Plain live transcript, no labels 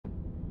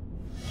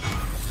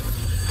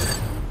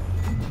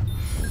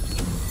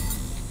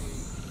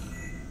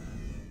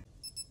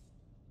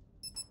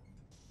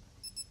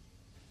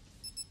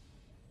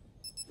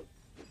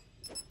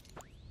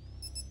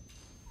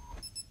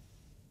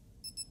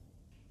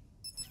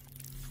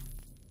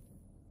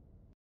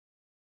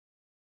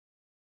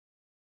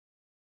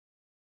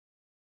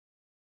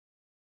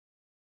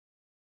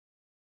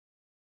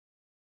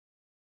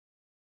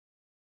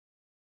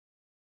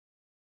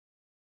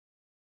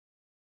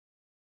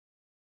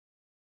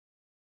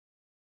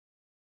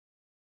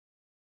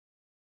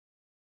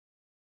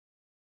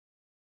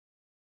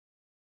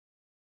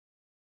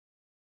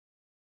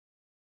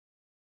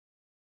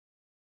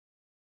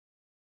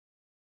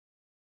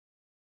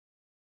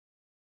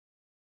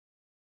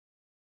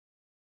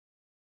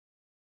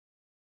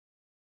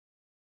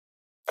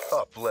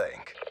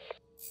Uplink.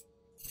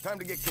 Time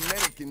to get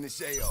kinetic in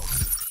this AO.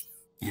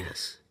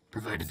 Yes,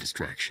 provide a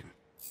distraction.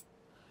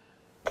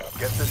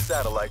 Get the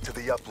satellite to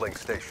the uplink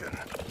station.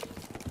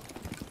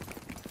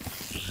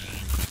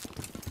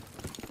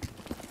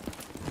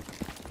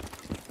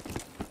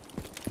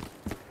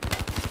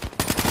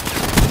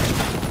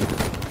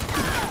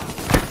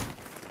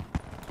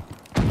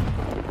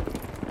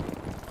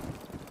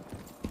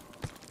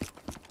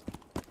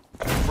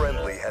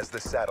 Friendly has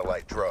the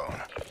satellite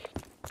drone.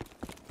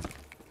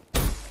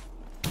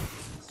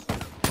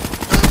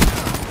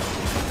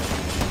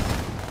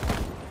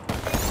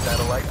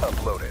 Satellite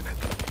uploaded.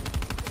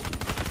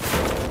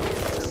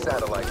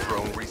 Satellite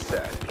drone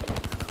reset.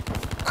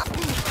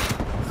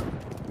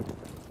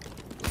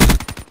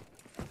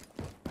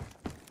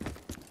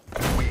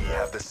 We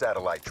have the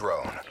satellite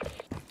drone.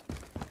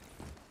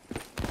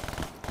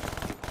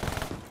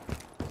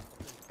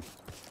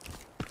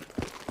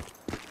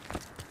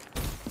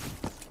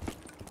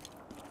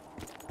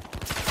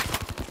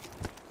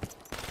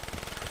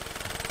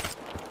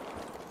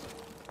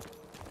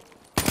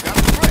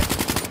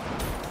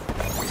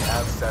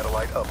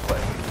 Satellite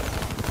uplink.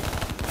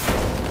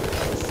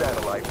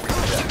 Satellite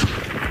reset.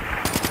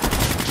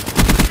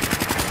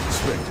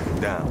 Spectre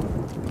down.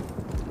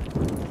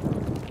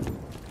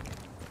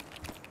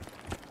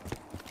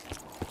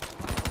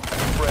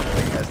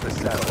 Friendly has the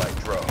satellite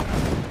drone.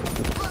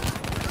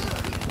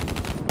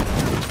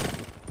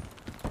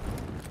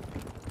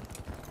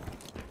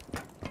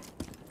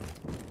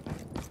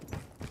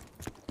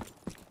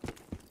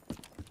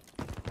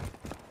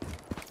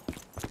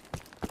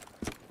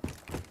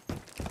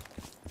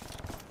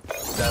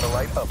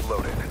 Satellite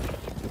uploaded.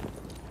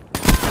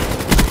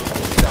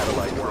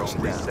 Satellite drone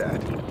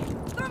reset.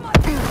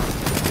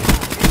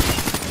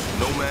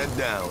 Nomad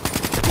down.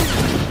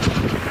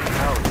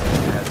 Our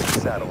team has the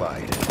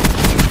satellite.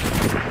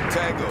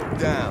 Tango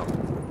down.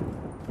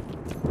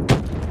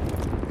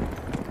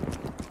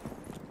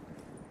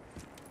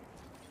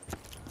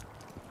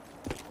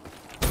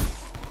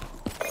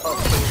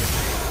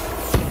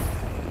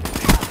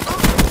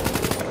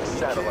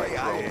 Satellite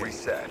drone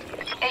reset.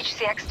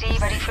 HCXD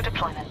ready for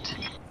deployment.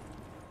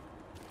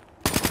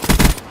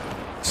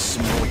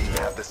 We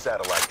have the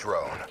satellite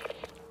drone.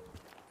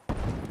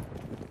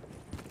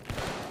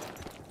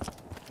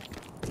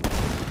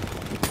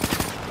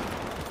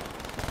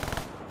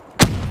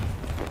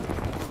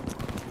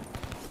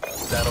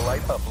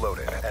 Satellite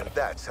uploaded, and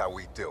that's how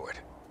we do it.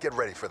 Get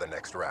ready for the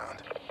next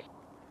round.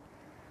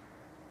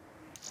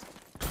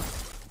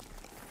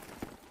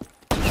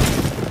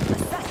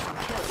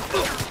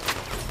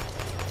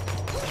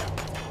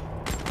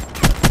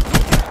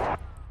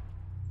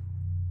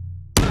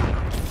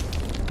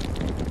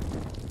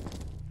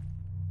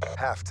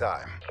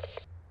 Halftime.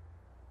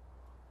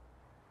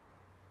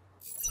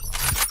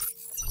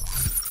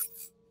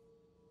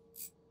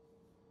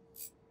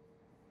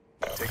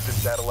 Take the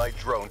satellite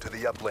drone to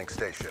the uplink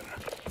station.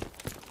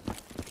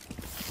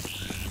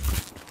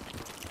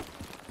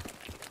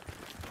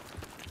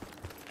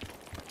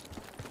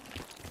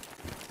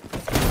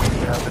 We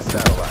have the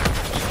satellite.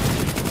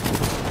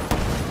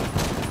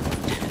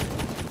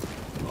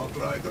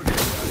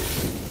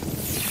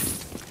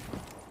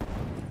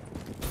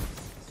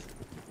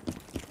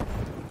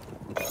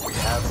 We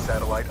have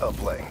satellite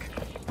uplink.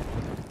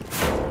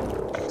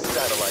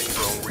 Satellite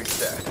drone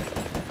reset.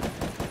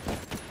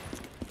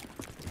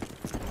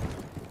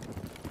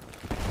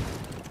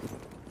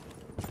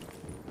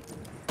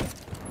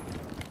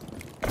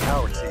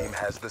 Our team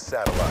has the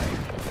satellite.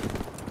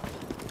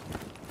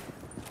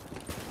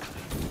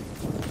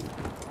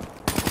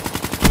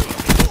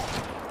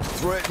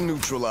 Threat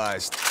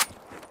neutralized.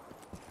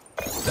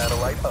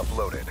 Satellite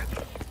uploaded.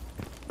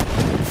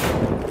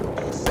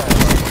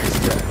 Satellite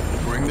reset.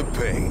 Bring the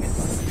pain.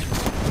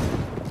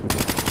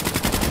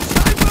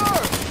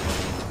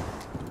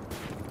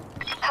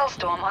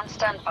 Hellstorm on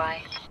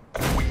standby.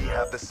 We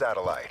have the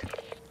satellite.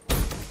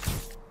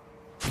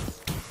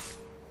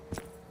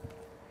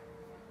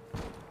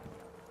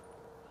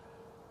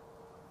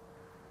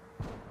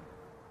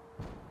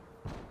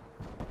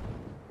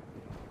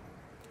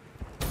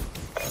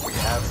 We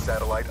have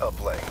satellite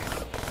uplink.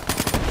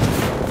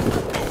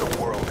 The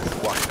world is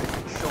watching.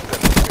 Show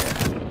them the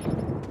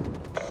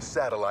win.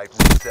 Satellite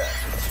reset.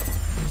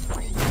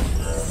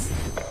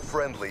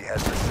 Friendly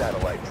has the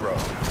satellite drone.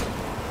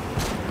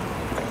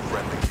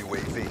 Friendly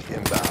UAV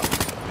inbound.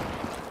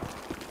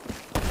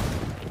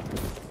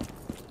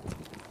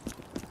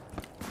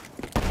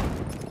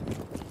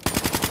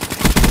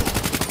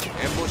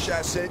 Ambush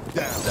asset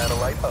down.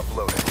 Satellite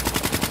uploaded.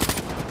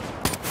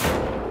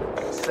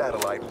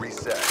 Satellite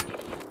reset.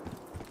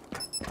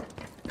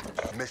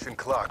 Mission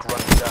clock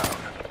running down.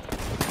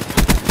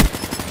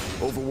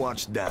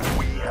 Overwatch down.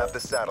 We have the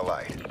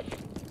satellite.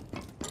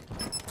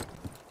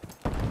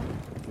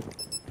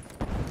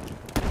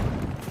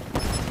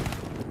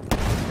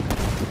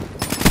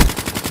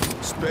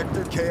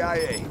 Spectre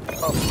KIA.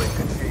 Uplink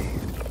achieved.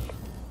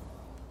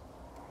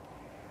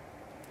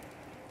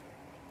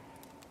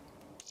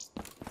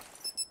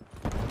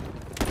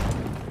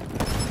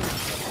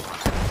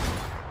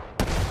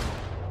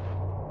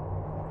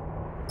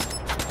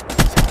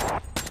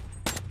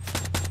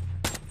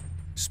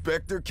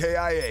 Spectre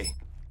KIA.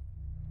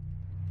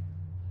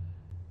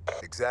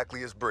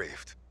 Exactly as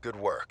briefed. Good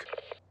work.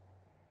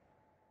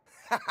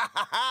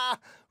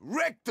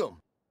 Wrecked him!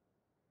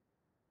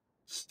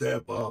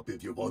 Step up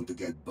if you want to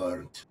get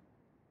burnt.